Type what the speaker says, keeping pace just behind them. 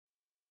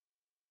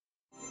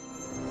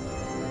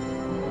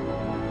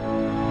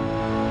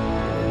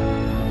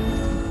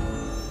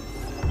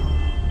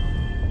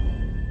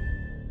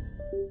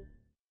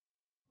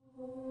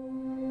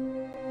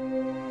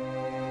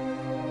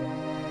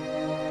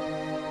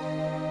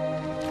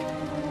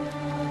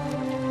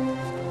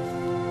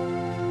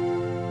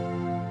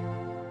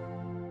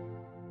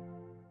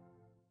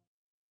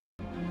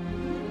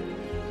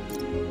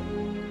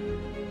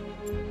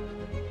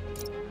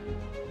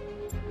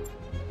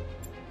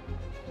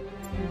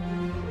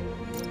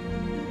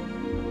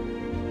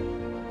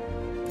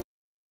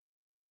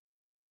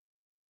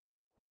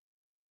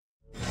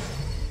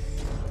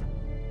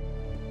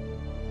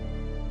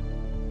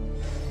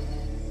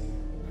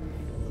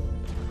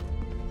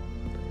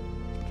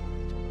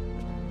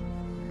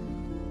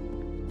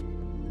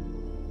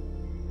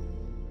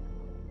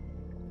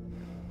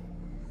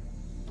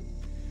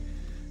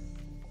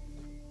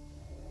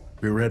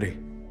We're ready.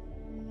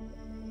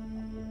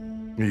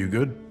 Are you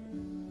good?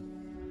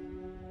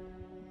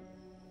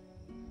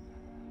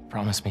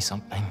 Promise me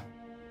something.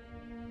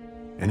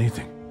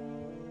 Anything.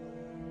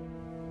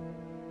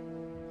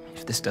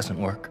 If this doesn't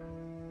work,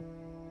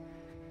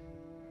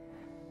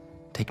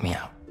 take me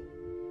out.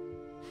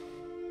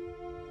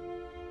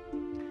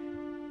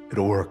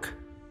 It'll work.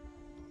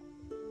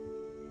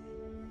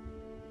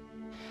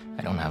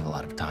 I don't have a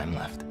lot of time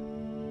left.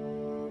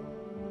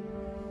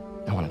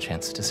 I want a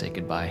chance to say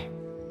goodbye.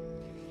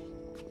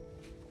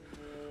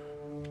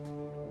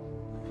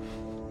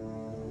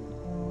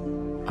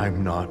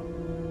 I'm not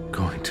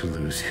going to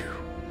lose you.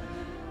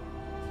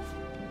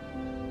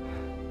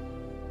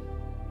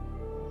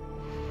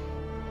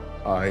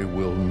 I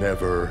will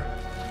never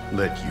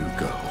let you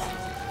go.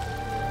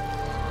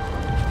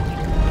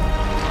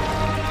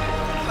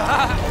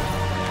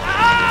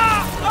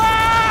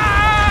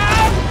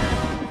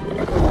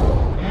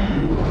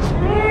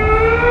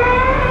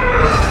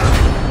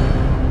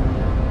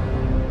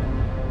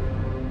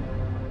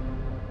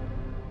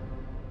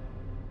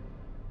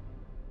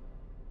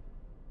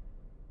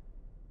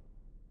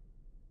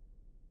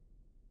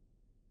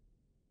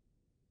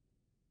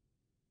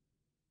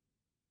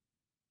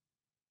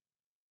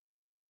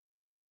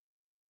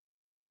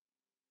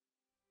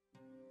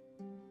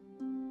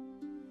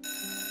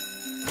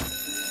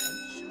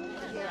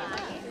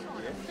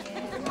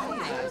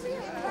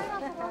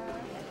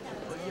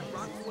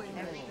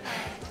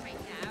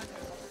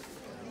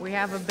 We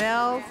have a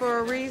bell for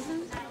a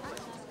reason.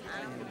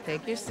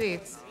 Take your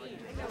seats.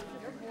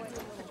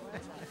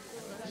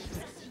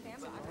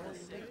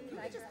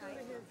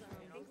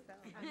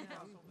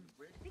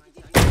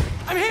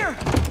 I'm here!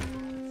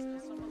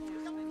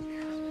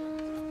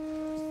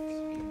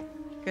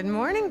 Good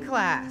morning,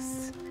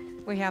 class.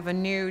 We have a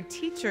new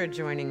teacher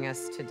joining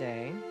us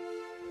today.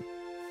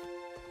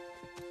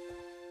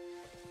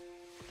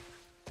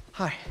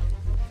 Hi,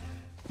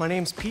 my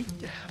name's Pete,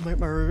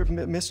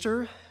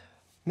 Mr.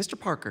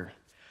 Parker.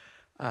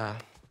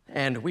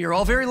 And we are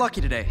all very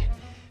lucky today,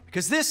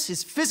 because this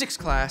is physics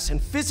class,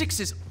 and physics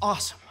is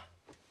awesome.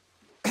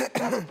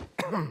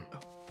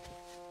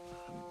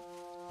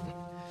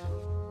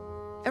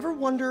 Ever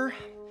wonder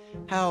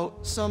how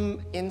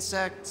some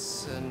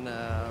insects and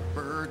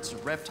birds,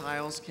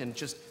 reptiles can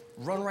just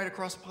run right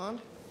across a pond?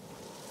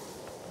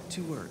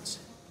 2 words: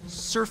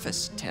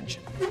 surface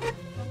tension.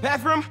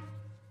 Bathroom?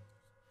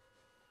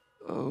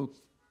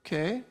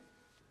 Okay.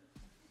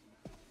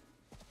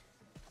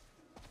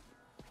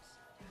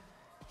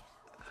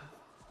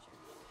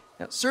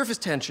 Now, surface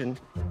tension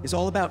is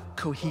all about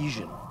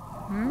cohesion.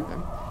 Okay?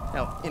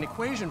 Now, in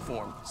equation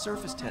form,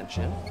 surface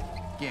tension,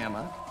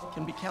 gamma,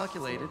 can be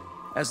calculated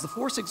as the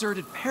force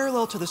exerted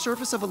parallel to the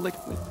surface of a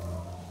liquid,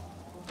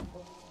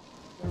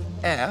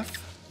 F,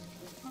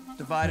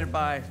 divided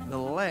by the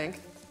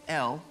length,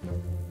 L,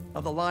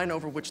 of the line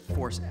over which the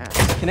force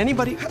acts. Can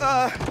anybody...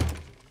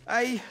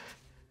 I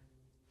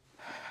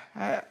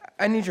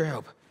need your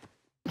help.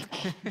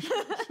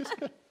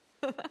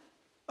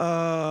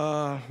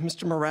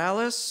 Mr.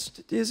 Morales,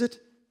 is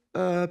it?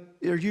 Are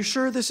you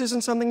sure this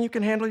isn't something you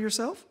can handle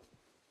yourself?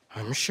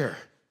 I'm sure.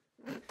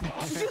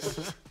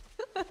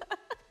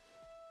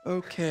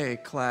 Okay,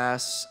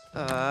 class.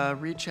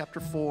 Read chapter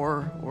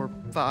 4 or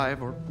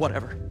 5 or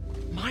whatever.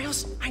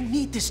 Miles, I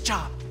need this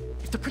job.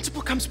 If the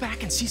principal comes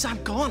back and sees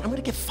I'm gone, I'm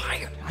gonna get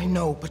fired. I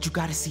know, but you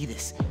gotta see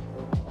this.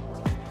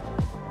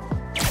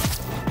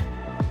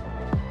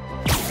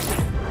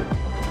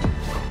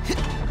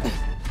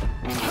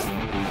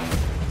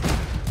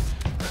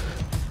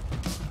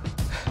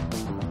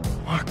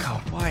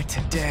 Marco, why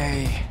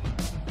today?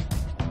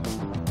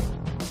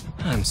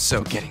 I'm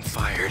so getting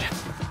fired.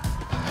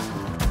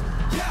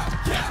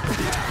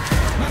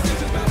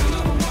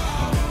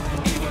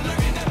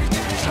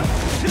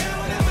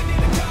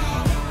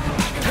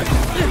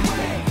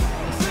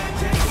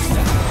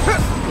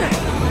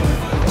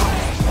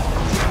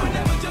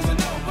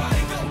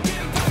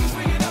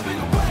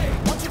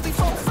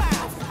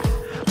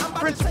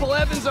 Principal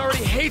Evans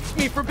already hates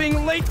me for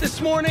being late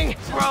this morning.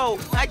 Bro,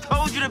 I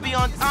told you to be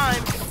on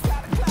time.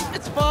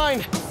 It's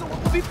fine.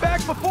 We'll be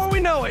back before we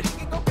know it.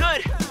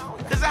 Good,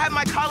 because I had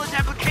my college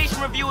application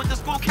review with the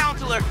school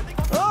counselor.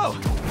 Oh,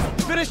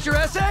 finished your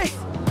essay?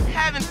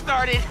 Haven't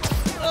started.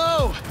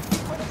 Oh,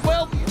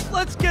 well,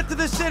 let's get to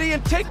the city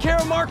and take care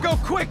of Marco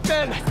quick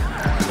then.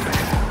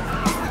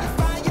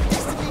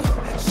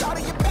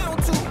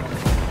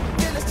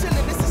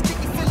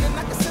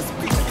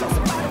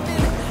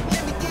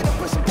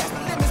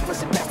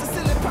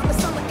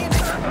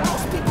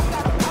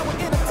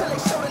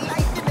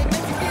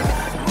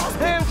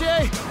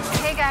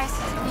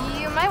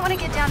 Want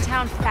to get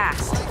downtown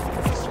fast.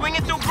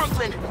 Swinging through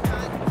Brooklyn.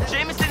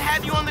 Jameson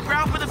have you on the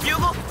ground for the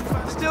bugle?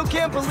 Still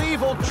can't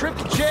believe old Trip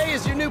J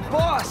is your new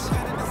boss.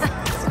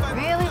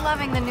 Really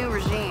loving the new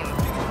regime.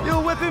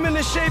 You'll whip him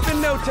into shape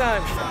in no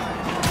time.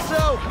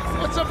 So,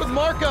 what's up with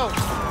Marco?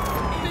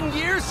 It's been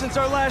years since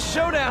our last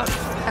showdown.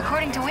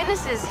 According to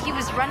witnesses, he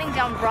was running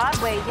down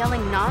Broadway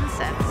yelling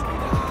nonsense.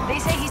 They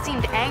say he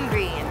seemed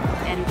angry and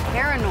and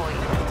paranoid,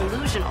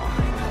 delusional.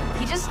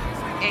 He just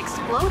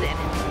exploded.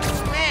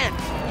 Man,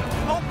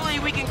 hopefully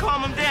we can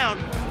calm him down.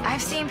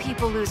 I've seen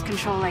people lose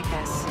control like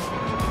this.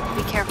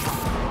 Be careful.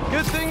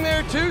 Good thing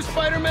there too,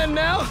 Spiderman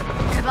now?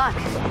 Good luck.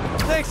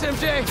 Thanks,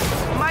 MJ.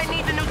 Might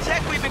need the new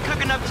tech we've been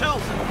cooking up too.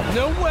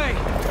 No way.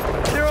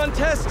 They're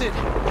untested.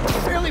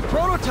 Barely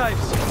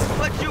prototypes.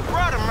 But you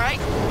brought them, right?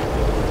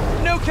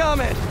 No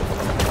comment.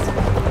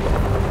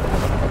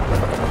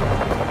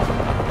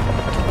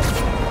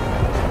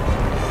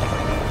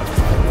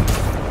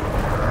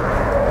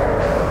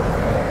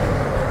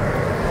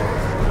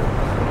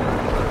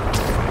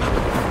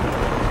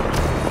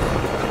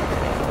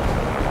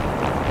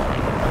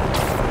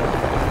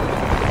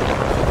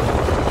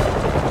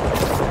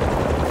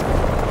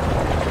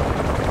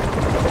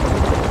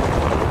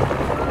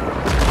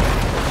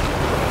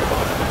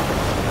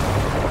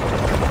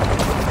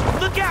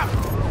 Look out!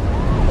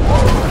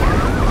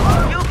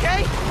 You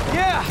okay?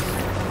 Yeah,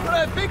 but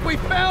I think we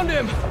found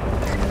him.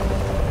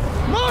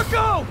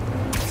 Marco!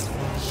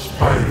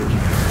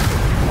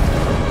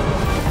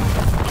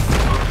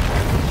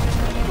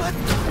 What?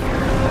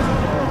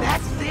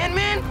 That's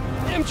Sandman?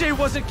 MJ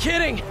wasn't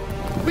kidding.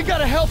 We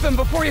gotta help him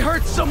before he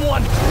hurts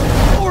someone.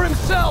 Or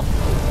himself.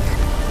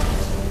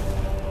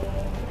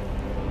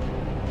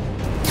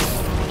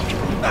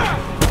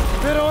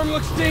 That arm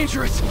looks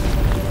dangerous.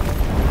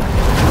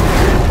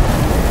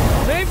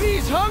 Maybe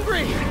he's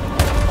hungry.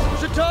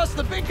 Should toss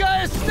the big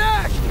guy a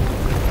snack.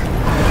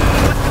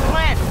 What's the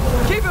plan?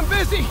 Keep him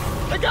busy.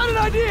 I got an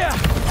idea.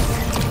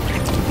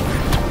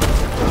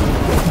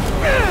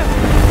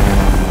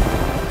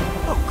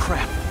 Oh,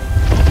 crap.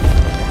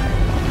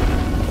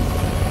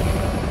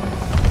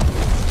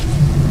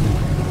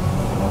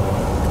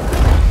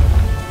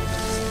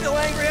 Still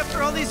angry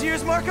after all these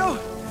years, Marco?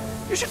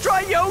 You should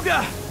try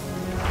yoga.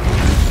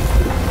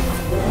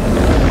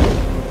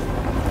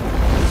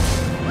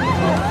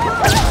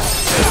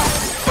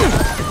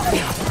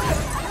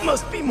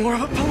 Must be more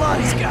of a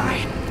Pilates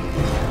guy.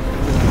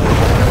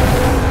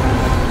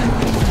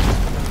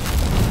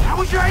 That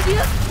was your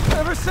idea?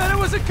 Never said it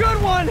was a good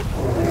one. It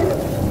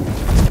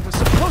was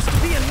supposed to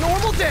be a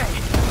normal day.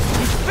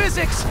 Teach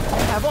physics,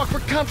 have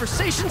awkward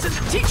conversations in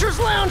the teacher's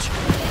lounge.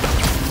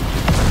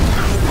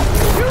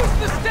 Use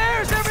the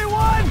stairs,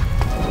 everyone!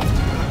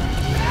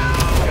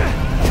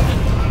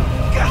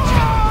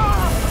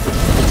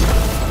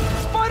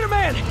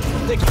 Spider-Man!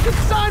 Think you can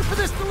sign for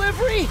this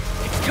delivery?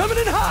 It's coming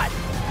in hot!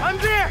 I'm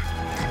there!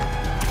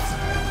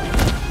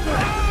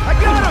 I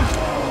got him!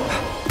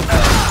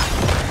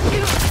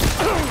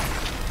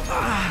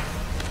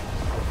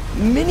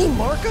 Mini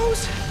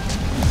Marcos?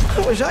 I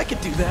wish I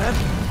could do that.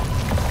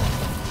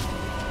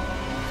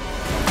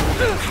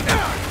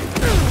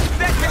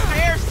 That kept the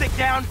air sick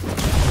down,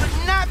 but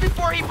not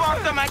before he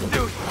bonked on my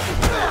suit.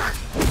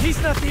 He's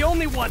not the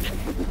only one.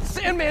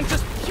 Sandman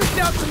just puked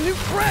out some new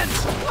friends.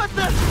 What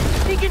the?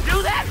 He can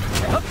do that?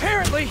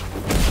 Apparently.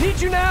 Need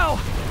you now.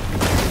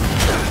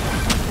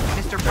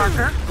 Mr.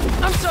 Parker?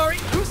 I'm sorry,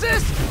 who's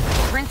this?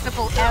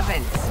 Principal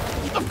Evans.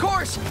 Of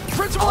course,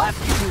 Principal All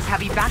students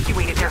have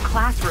evacuated their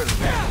classrooms.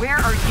 Where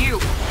are you?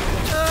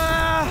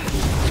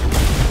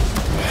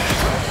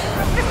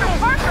 Mr.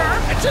 Parker!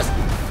 I just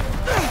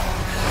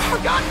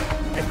forgot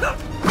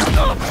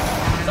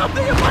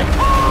something in my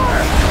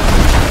car!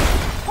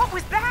 What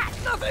was that?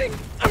 Nothing!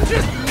 I'm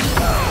just...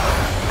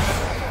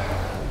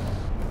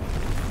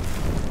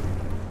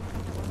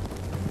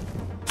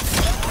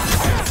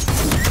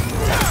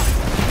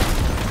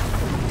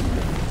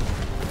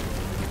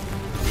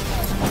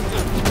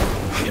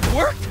 It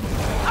worked?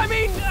 I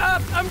mean,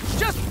 I'm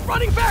just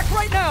running back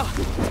right now!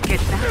 Get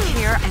back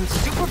here and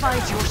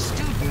supervise your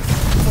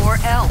students, or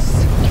else.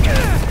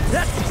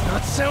 That does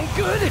not sound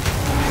good!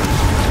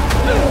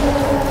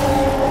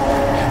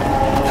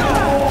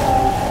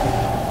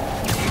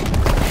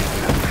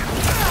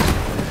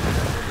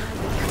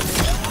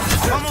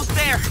 Almost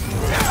there.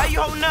 How you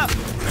holding up?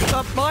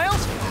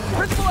 Miles?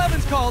 Principal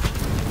Evans called.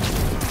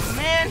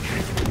 Man,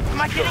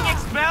 am I getting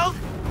expelled?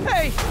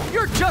 Hey,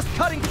 you're just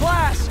cutting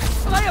class!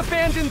 I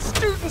abandoned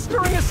students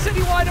during a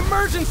citywide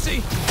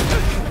emergency!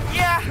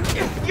 Yeah,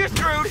 you're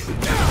screwed.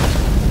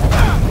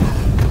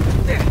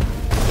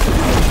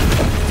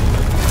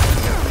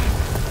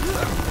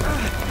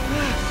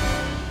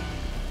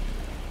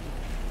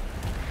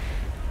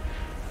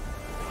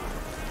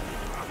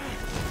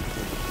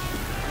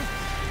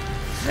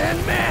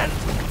 Sandman!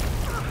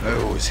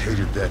 I always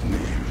hated that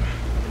name.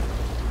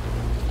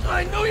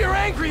 I know you're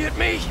angry at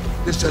me!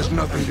 This has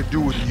nothing to do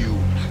with you.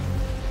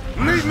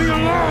 Leave me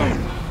alone!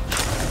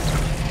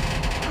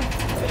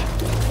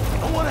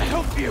 I want to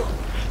help you.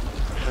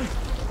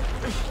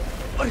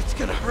 But it's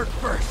gonna hurt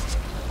first.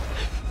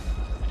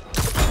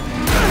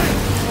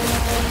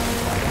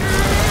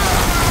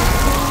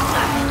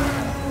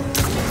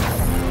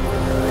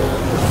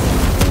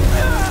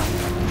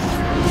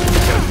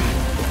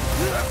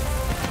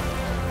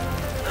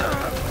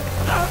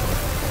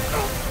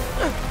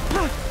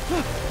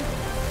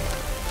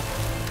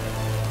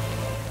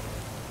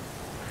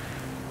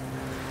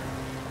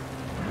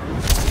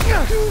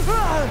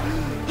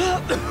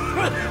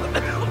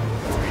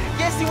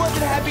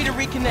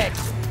 reconnect.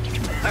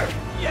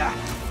 Yeah,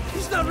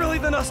 he's not really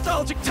the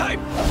nostalgic type.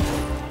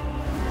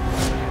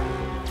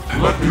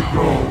 Let me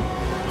go,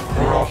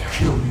 or I'll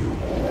kill you.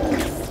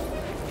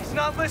 He's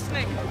not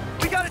listening.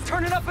 We gotta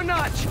turn it up a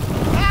notch.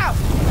 Ow!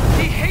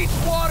 He hates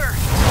water.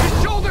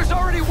 His shoulder's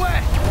already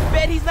wet.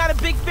 Bet he's not a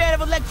big fan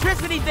of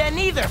electricity then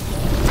either.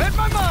 Read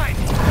my mind.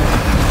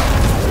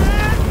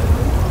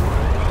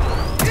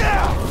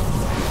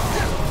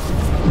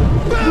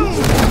 Boom!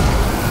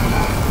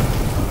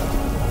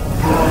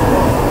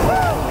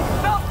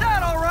 Felt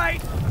that all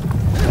right.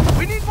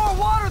 We need more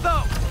water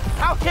though.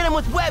 I'll hit him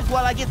with webs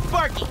while I get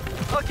Sparky.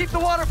 I'll keep the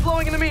water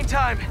flowing in the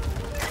meantime.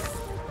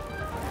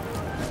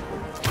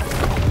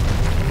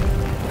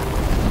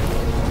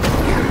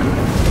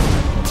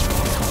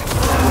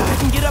 I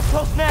can get up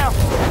close now.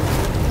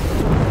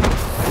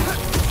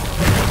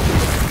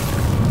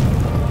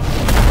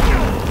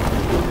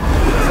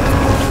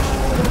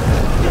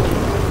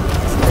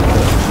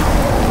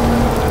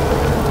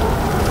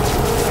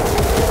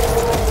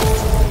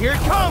 Here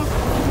it comes.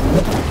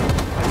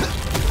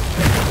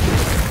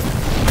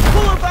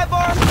 Cool if I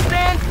borrow some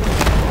stand.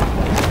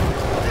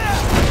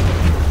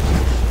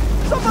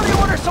 Somebody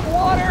order some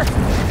water.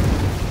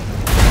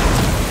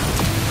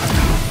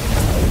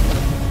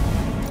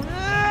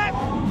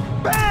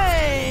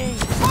 Bang!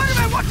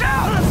 Spiderman, watch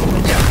out!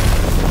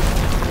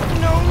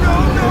 No, no,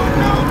 no,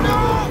 no, no!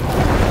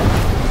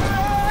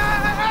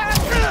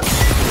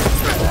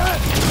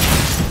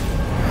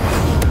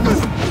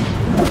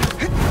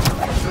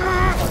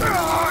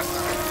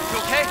 You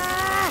okay?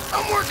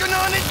 I'm working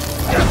on it!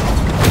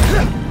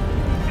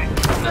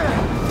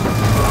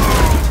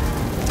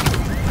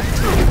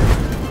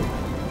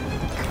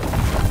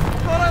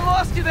 Thought I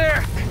lost you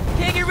there.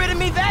 Can't get rid of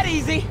me that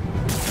easy.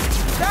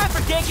 Time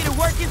for Genki to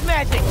work his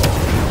magic.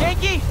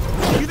 Genki,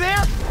 you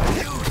there?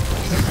 Dude,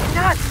 he's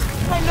nuts.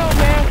 I know,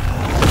 man.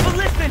 But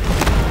listen,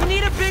 we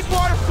need a big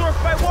water source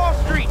by Wall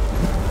Street.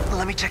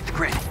 Let me check the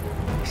grid.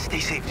 Stay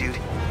safe, dude.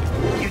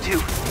 You too,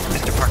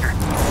 Mr. Parker.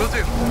 Will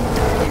do.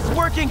 It's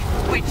working.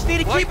 We just need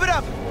to keep it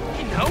up.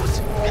 He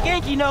knows?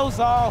 Genki knows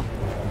all.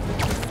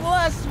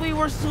 Plus, we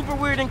were super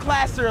weird in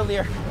class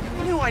earlier.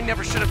 Knew I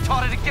never should have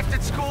taught at a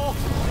gifted school.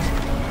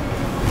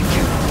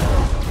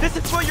 This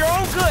is for your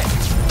own good.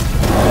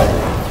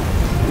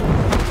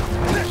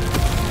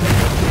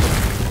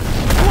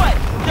 What?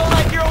 Don't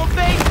like your own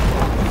face?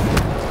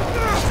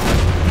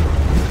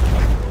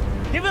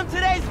 Give him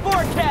today's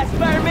forecast,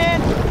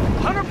 Spider-Man.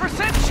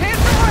 100% chance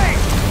of rain.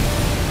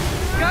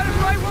 Got him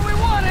right where we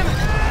want him.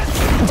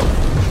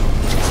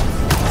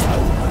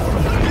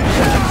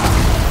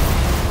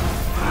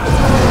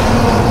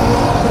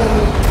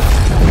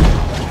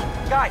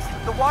 Guys,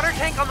 the water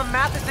tank on the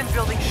Matheson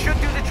building should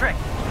do the trick.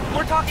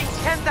 We're talking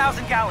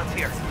 10,000 gallons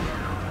here.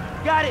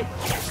 Got it.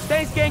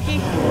 Thanks, Genki.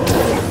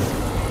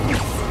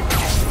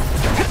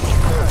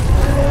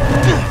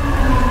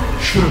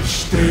 Should have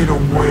stayed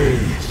away,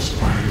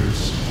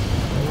 spiders.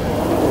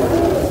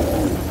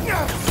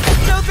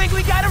 Still think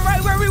we got him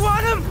right where we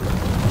want him?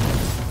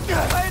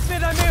 I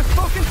admit I may have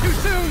spoken too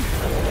soon.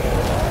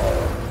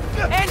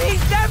 And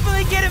he's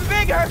definitely getting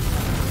bigger.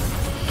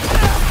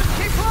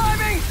 Keep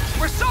climbing!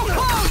 We're so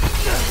close!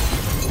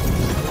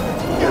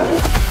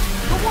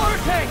 The water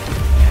tank!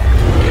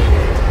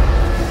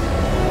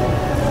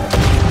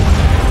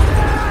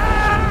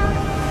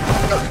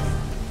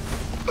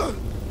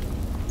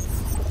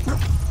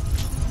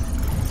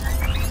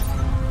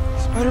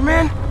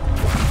 Spider-Man?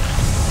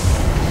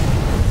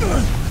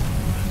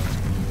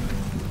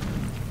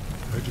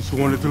 I just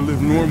wanted to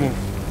live normal,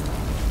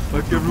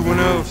 like everyone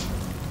else.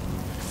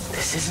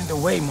 This isn't the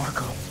way,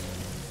 Marco.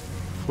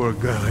 For a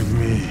guy like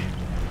me,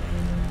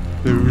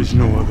 there is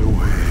no other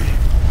way.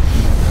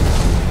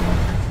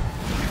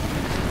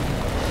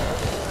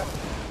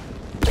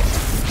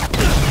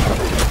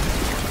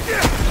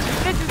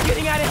 This is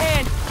getting out of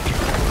hand.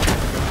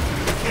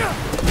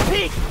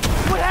 Pete,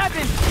 what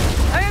happened?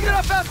 I ended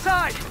up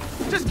outside.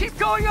 Just keep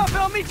going up and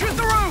I'll meet you at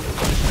the roof.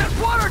 That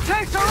water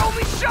tank's our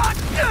only shot.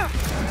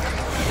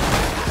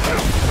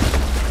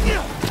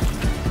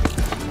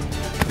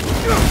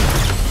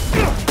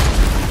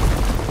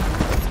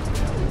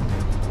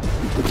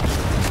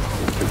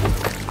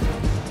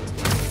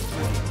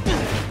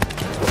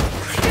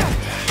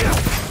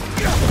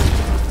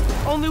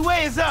 Only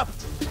way is up.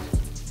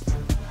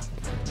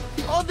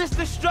 All this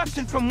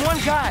destruction from one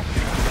guy.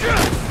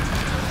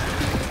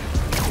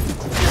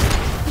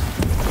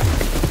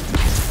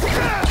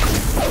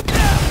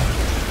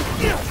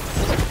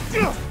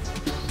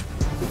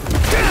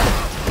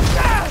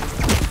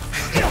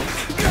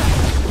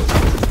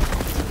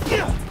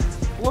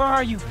 Where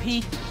are you,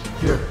 Pete?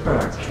 Get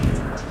back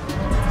here.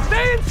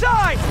 Stay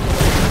inside!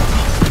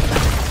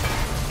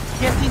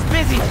 Guess he's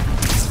busy.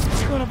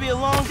 It's gonna be a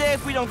long day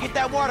if we don't get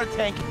that water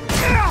tank.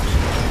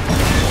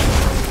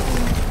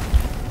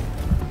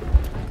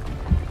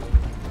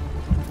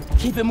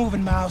 Keep it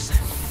moving, Miles.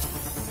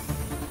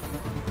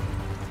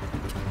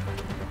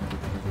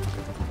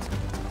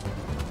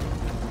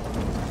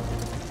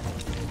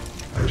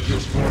 I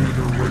just wanted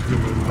a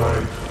regular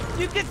life.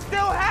 You can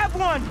still have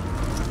one!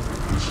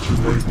 It's too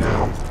late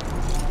now.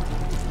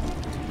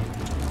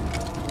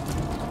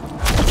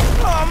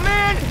 Oh,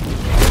 man!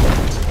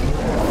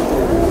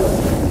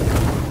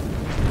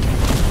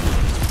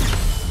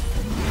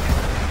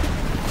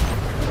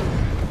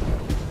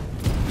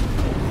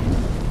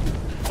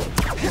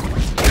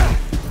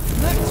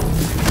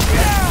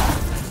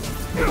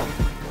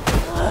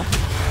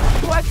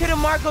 Why couldn't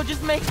Marco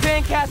just make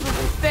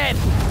sandcastles instead?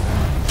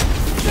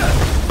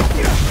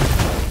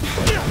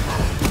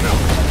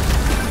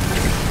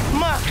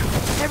 Ma,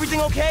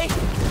 everything okay?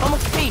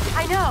 Almost peaked.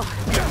 I know.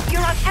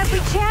 You're on every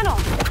channel.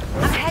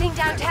 I'm heading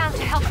downtown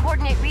to help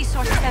coordinate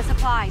resources and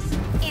supplies.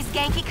 Is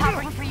Genki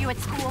covering for you at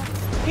school?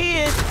 He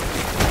is.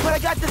 But I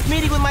got this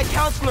meeting with my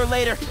counselor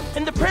later,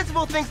 and the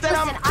principal thinks that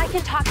Listen, I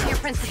can talk to your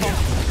principal,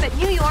 but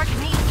New York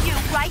needs you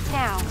right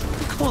now.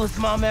 Coolest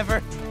mom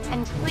ever.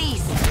 And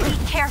please, be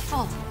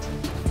careful.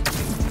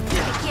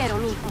 Te quiero,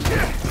 mijo.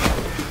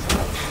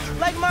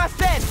 Like Ma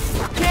said,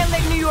 can't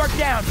let New York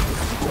down.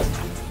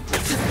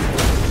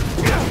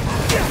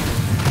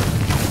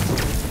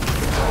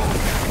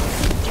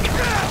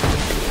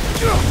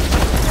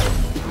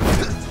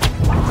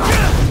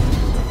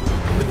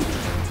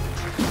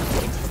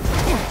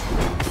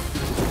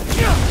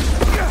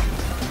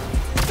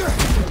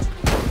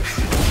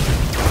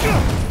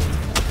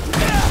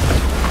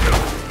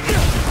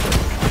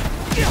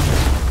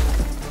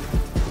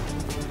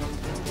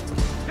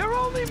 You're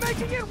only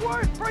making it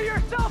worse for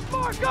yourself,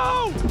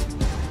 Marco!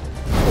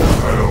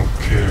 I don't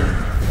care.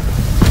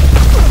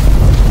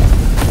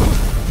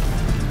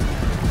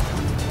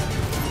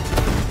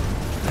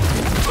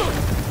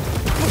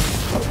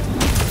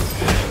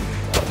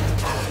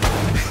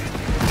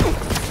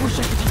 Wish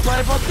I could just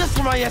write about this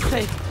for my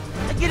essay.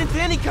 I'd get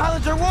into any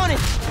college I wanted.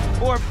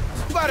 Or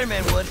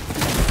Spiderman would.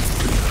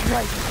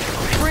 Right.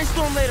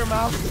 Brainstorm later,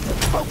 Miles.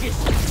 Focus.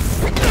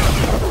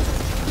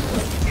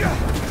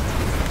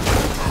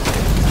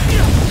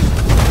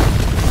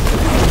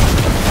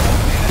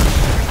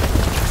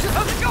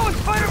 How's it going,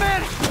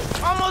 Spider-Man?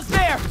 Almost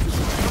there.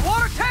 The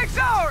water tank's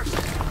ours!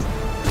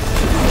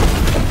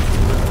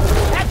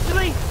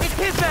 Actually, it's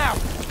his now.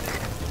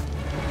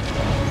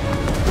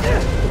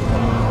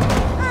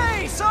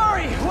 Hey,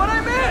 sorry, what'd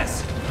I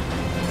miss?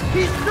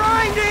 He's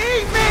trying to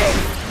eat me!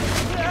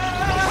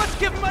 Let's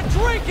give him a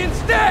drink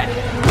instead!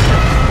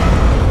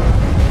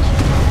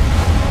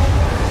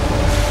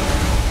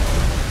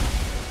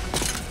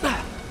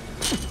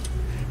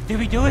 Did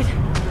we do it?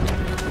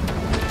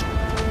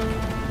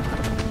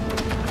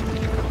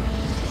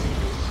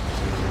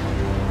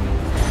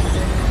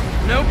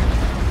 Nope.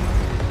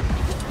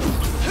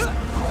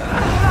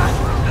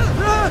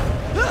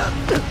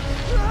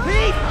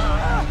 Pete!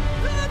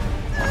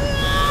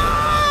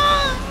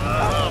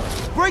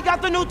 Break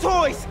out the new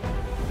toys!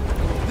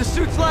 The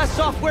suit's last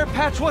software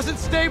patch wasn't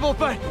stable,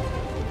 but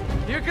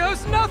here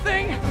goes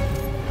nothing!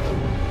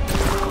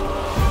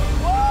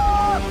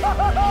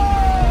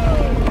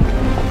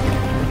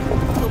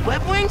 The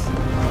web wings?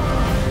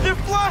 They're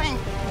flying!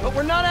 But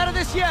we're not out of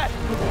this yet!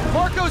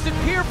 Marco's at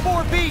Pier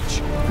 4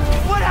 Beach!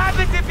 What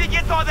happens if he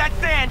gets all that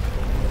sand?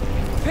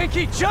 Think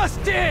he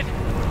just did!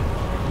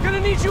 Gonna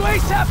need you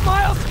ASAP,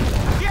 Miles!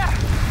 Yeah,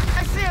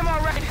 I see him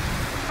all right.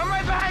 I'm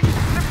right behind you.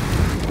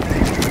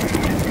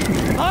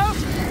 Miles?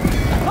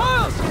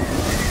 Miles!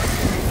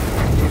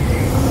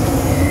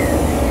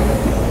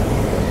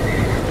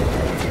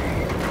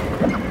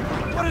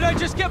 What did I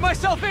just get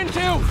myself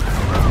into?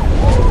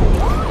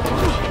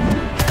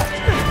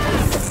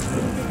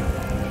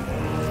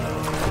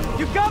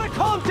 You gotta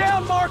calm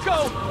down,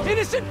 Marco!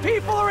 Innocent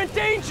people are in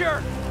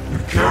danger! You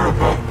care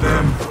about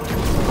them,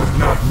 but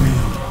not me.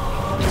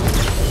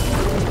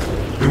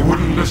 They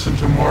wouldn't listen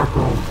to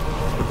Marco,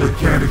 but they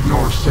can't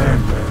ignore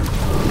Sandman.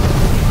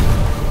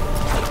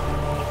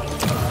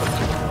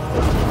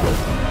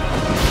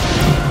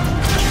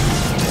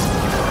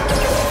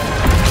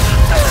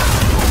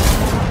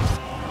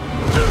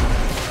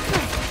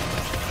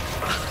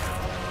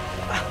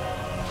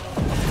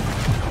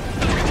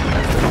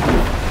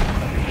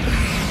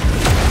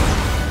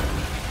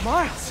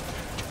 Miles!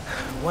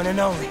 One and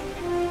only.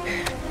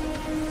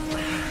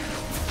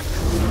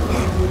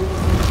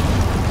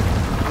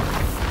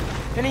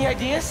 Any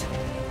ideas?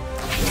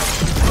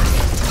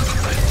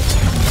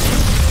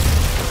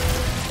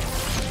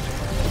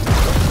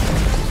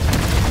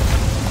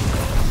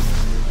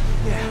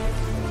 Yeah.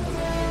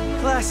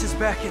 Class is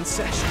back in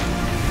session.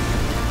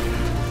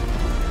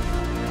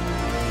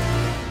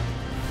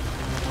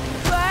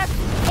 Class?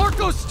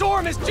 Marco's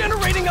storm is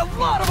generating a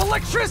lot of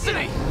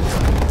electricity!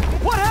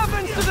 What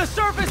happens to the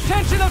surface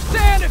tension of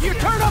sand if you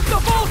turn up the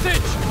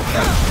voltage?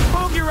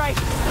 Oh, you're right.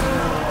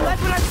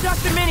 That's when I shot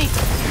the mini.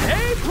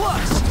 A+.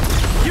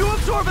 You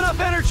absorb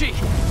enough energy.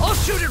 I'll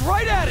shoot it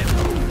right at him.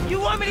 You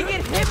want me to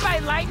get hit by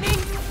lightning?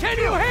 Can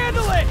you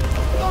handle it?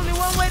 Only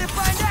one way to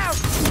find out.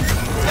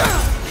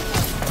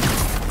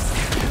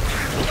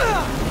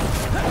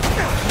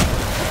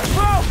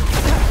 Bro,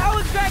 how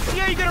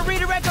exactly are you gonna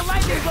redirect the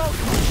lightning bolt?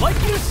 Like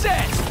you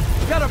said,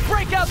 gotta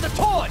break out the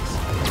toys.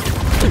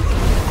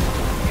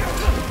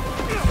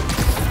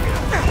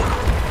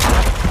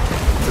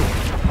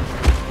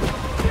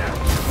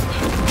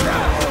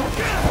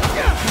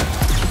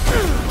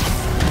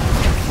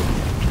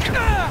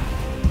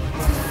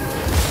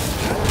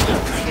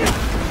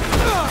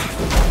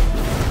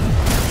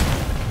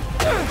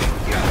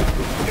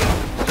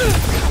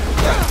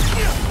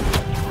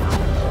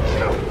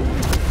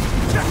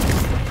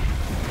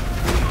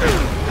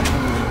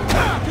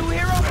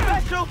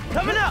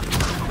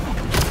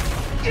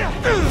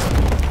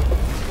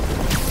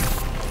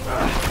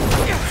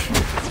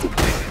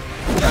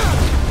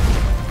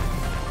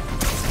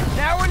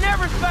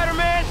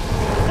 Spider-Man!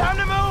 Time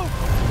to move!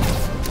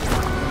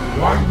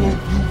 Why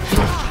won't you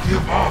just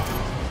give up?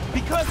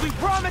 Because we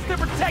promised to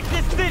protect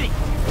this city!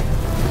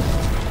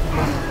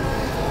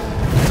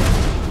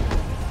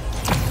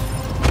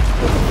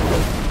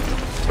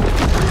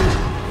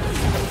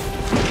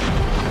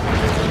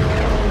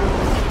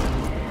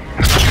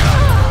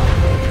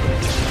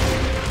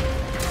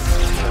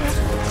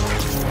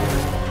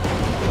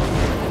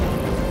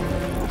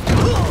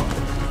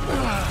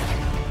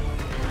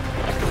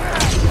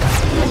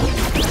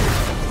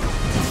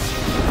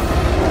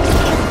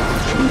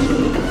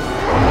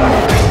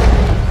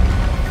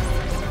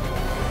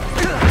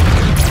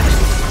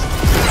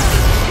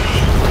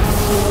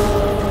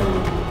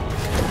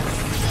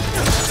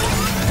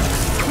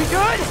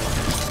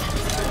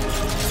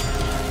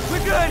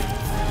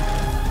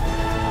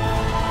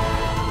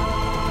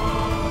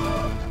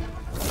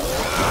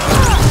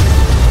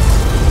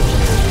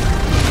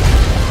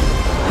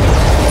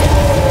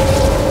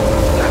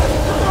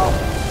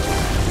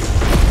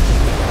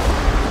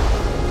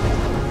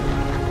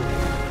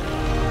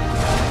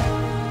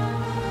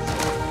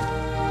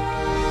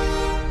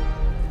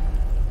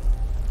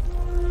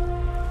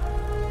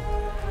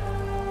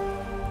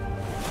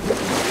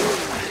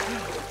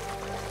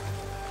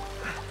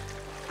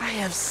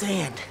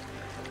 Sand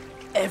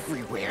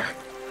everywhere.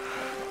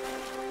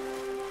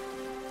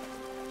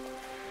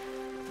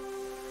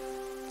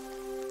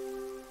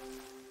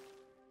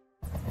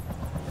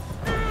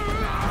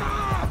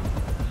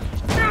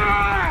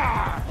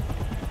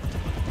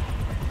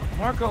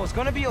 Marco, it's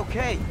gonna be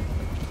okay.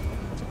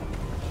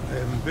 I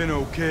haven't been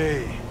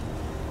okay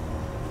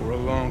for a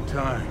long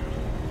time.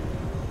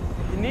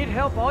 If you need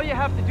help, all you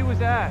have to do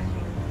is ask.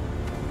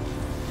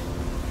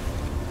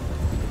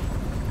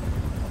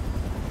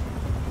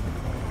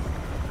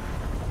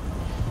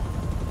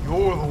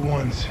 You're the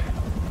ones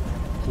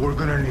who are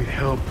gonna need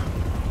help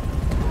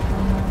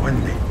when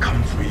they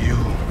come for you.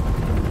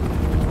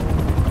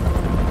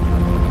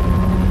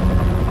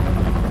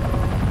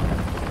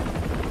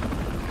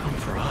 Come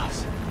for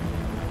us.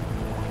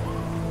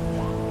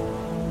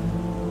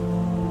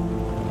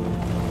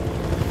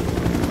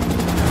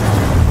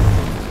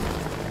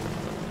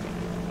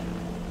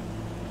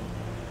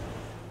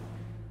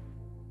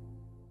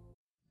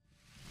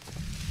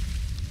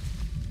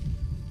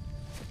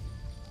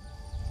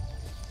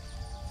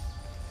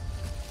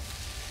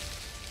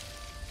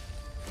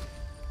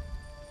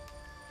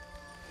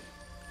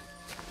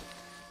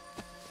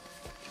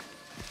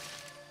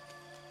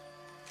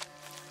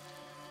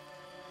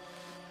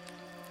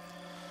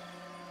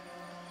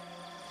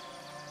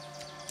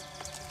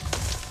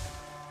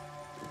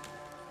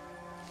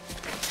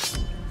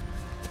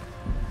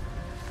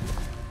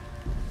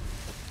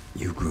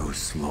 You grow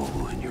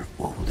slow in your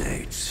old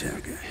age,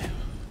 Sergei.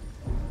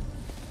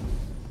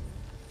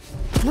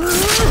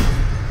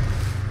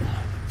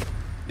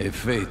 A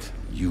fate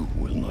you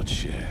will not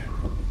share.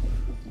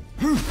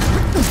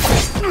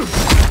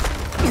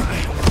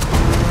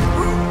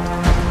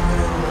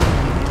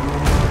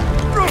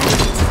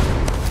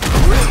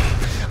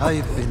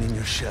 I've been in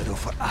your shadow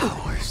for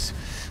hours,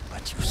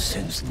 but you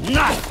sense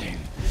nothing.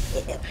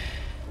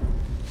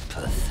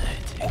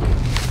 Pathetic.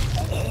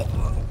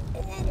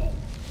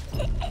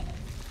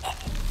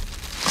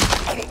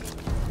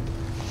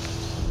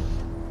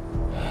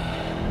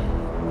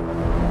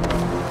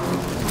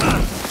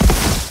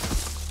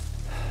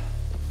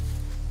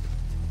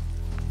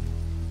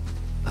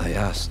 I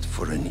asked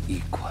for an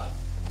equal.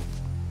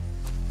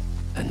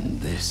 And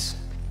this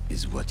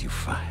is what you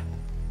find.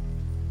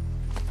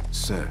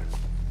 Sir,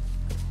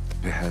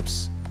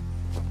 perhaps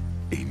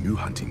a new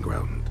hunting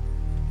ground.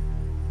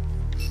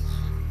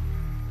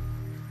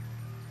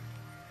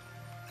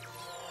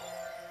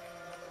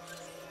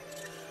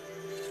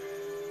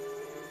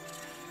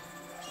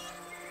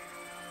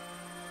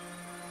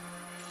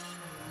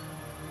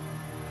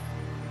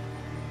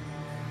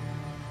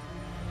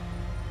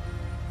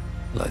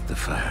 Light the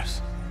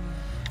fires.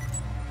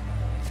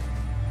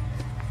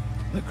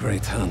 The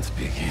great hunt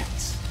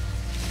begins.